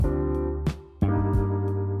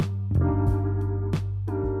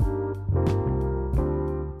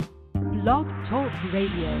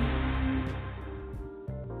Radio.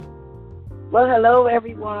 Well, hello,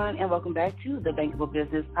 everyone, and welcome back to the Bankable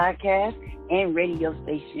Business Podcast and radio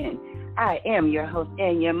station. I am your host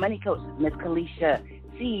and your money coach, Ms. Kalisha,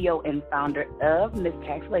 CEO and founder of Miss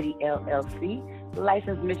Tax Lady LLC,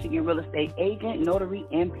 licensed Michigan real estate agent, notary,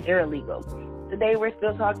 and paralegal. Today, we're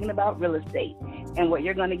still talking about real estate, and what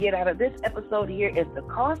you're going to get out of this episode here is the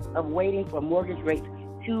cost of waiting for mortgage rates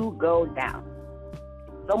to go down.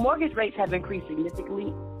 So mortgage rates have increased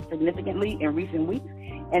significantly in recent weeks,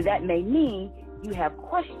 and that may mean you have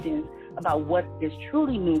questions about what this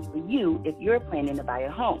truly means for you if you're planning to buy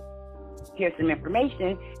a home. Here's some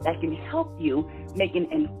information that can help you make an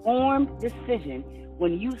informed decision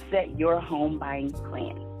when you set your home buying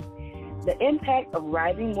plan. The impact of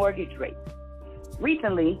rising mortgage rates.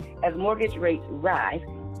 Recently, as mortgage rates rise,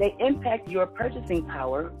 they impact your purchasing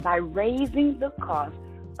power by raising the cost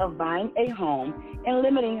of buying a home and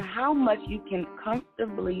limiting how much you can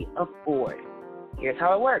comfortably afford. Here's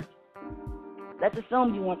how it works. Let's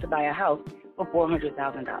assume you want to buy a house for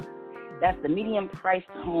 $400,000. That's the median priced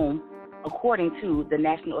home according to the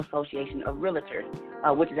National Association of Realtors,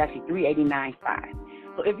 which is actually $389,500.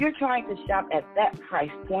 So if you're trying to shop at that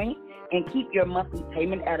price point and keep your monthly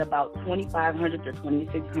payment at about $2,500 to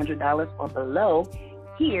 $2,600 or below,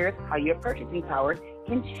 here's how your purchasing power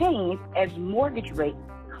can change as mortgage rates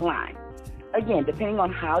climb. Again, depending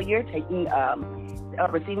on how you're taking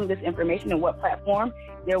receiving this information and what platform,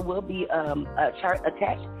 there will be a chart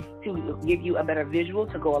attached to give you a better visual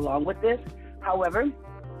to go along with this. However,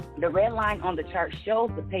 the red line on the chart shows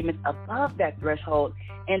the payments above that threshold,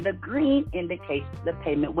 and the green indicates the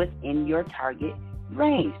payment within your target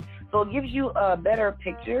range. So it gives you a better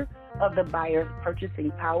picture of the buyer's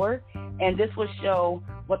purchasing power, and this will show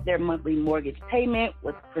what their monthly mortgage payment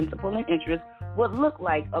with principal and interest would look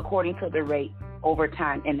like according to the rate over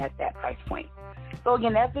time and at that price point. So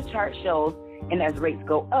again, as the chart shows, and as rates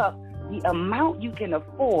go up, the amount you can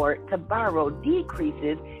afford to borrow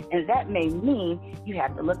decreases, and that may mean you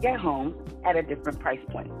have to look at homes at a different price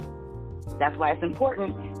point. That's why it's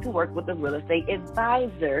important to work with a real estate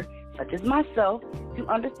advisor, such as myself, to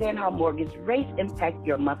understand how mortgage rates impact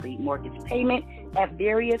your monthly mortgage payment at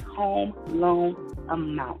various home loan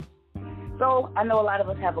amounts. So I know a lot of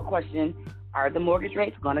us have a question, are the mortgage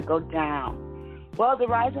rates going to go down? Well, the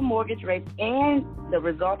rise in mortgage rates and the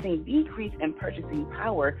resulting decrease in purchasing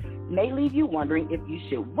power may leave you wondering if you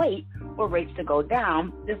should wait for rates to go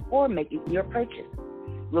down before making your purchase.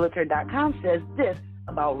 Realtor.com says this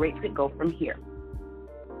about rates that go from here.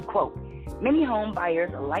 Quote, many home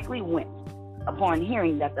buyers likely winced upon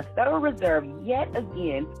hearing that the Federal Reserve yet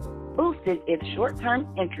again boosted its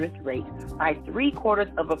short-term interest rate by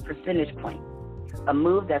 0.75 percentage point, a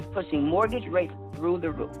move that's pushing mortgage rates through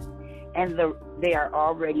the roof. And they are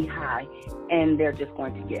already high, and they're just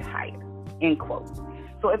going to get higher, end quote.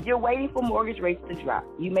 So if you're waiting for mortgage rates to drop,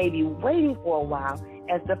 you may be waiting for a while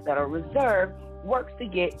as the Federal Reserve works to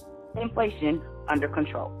get inflation under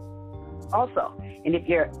control. Also, and if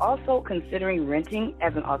you're also considering renting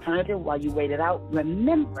as an alternative while you wait it out,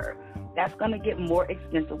 remember that's going to get more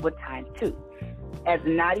expensive with time too. As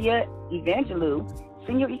Nadia Evangelou,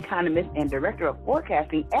 Senior Economist and Director of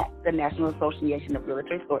Forecasting at the National Association of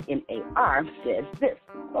Realtors, or NAR, says this,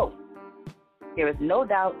 quote, there is no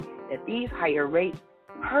doubt that these higher rates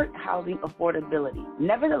hurt housing affordability.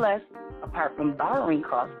 Nevertheless, apart from borrowing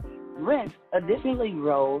costs, rents additionally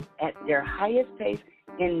rose at their highest pace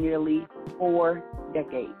in nearly 4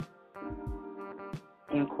 decades,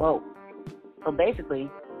 end quote. So basically,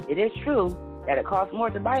 it is true that it costs more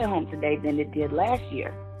to buy a home today than it did last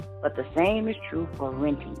year, but the same is true for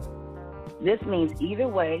renting. This means either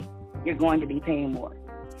way, you're going to be paying more.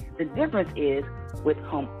 The difference is with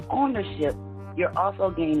home ownership, you're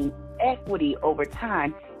also gaining equity over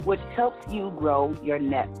time, which helps you grow your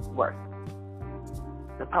net worth.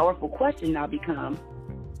 The powerful question now becomes,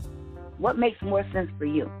 what makes more sense for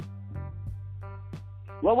you?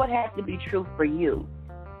 What would have to be true for you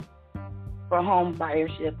for home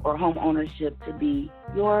buyership or home ownership to be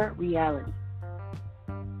your reality?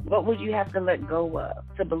 What would you have to let go of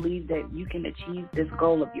to believe that you can achieve this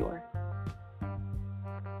goal of yours?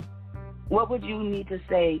 What would you need to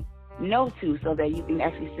say no to so that you can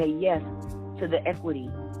actually say yes to the equity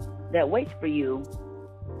that waits for you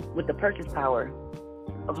with the purchase power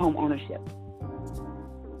of home ownership?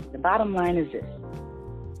 The bottom line is this.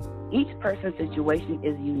 Each person's situation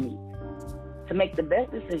is unique. To make the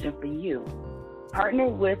best decision for you, partner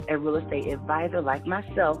with a real estate advisor like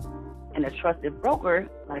myself and a trusted broker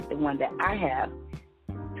like the one that I have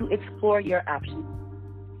to explore your options.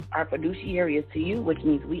 Our fiduciary is to you, which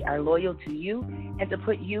means we are loyal to you and to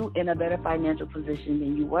put you in a better financial position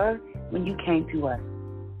than you were when you came to us.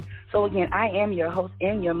 So again, I am your host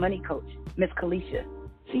and your money coach, Ms. Kalisha,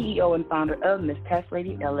 CEO and founder of Ms. Tax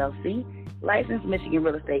Lady LLC, licensed Michigan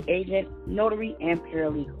real estate agent, notary, and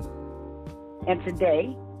paralegal. And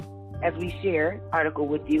today, as we share article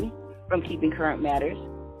with you from Keeping Current Matters,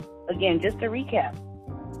 again, just to recap,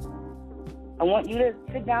 I want you to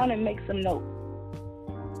sit down and make some notes.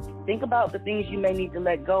 Think about the things you may need to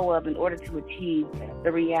let go of in order to achieve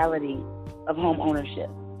the reality of home ownership.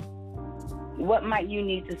 What might you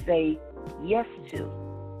need to say yes to?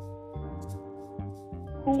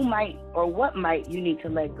 Who might or what might you need to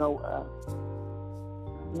let go of?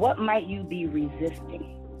 What might you be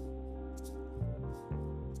resisting?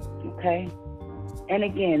 Okay? And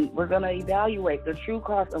again, we're going to evaluate the true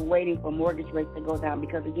cost of waiting for mortgage rates to go down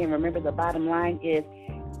because, again, remember the bottom line is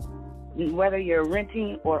whether you're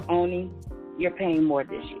renting or owning, you're paying more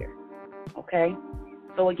this year. Okay?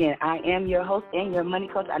 So again, I am your host and your money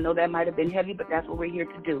coach. I know that might have been heavy, but that's what we're here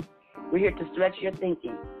to do. We're here to stretch your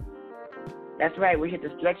thinking. That's right. We're here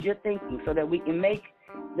to stretch your thinking so that we can make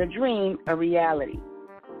the dream a reality.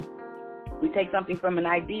 We take something from an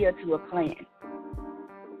idea to a plan.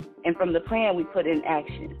 And from the plan, we put in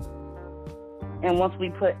action. And once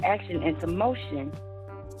we put action into motion,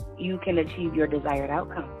 you can achieve your desired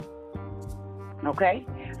outcome. Okay?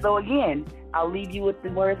 So again, I'll leave you with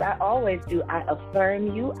the words I always do. I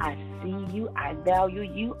affirm you. I see you. I value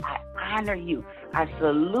you. I honor you. I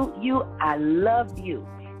salute you. I love you.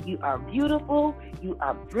 You are beautiful. You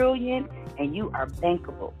are brilliant. And you are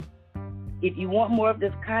bankable. If you want more of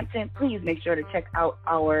this content, please make sure to check out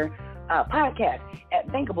our podcast at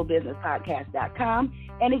bankablebusinesspodcast.com.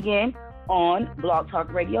 And again, on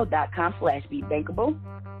blogtalkradio.com/bebankable.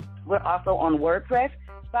 We're also on WordPress,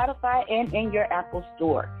 Spotify, and in your Apple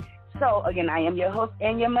store. So again, I am your host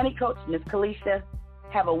and your money coach, Ms. Kalisha.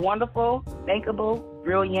 Have a wonderful, bankable,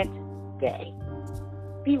 brilliant day.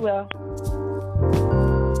 Be well.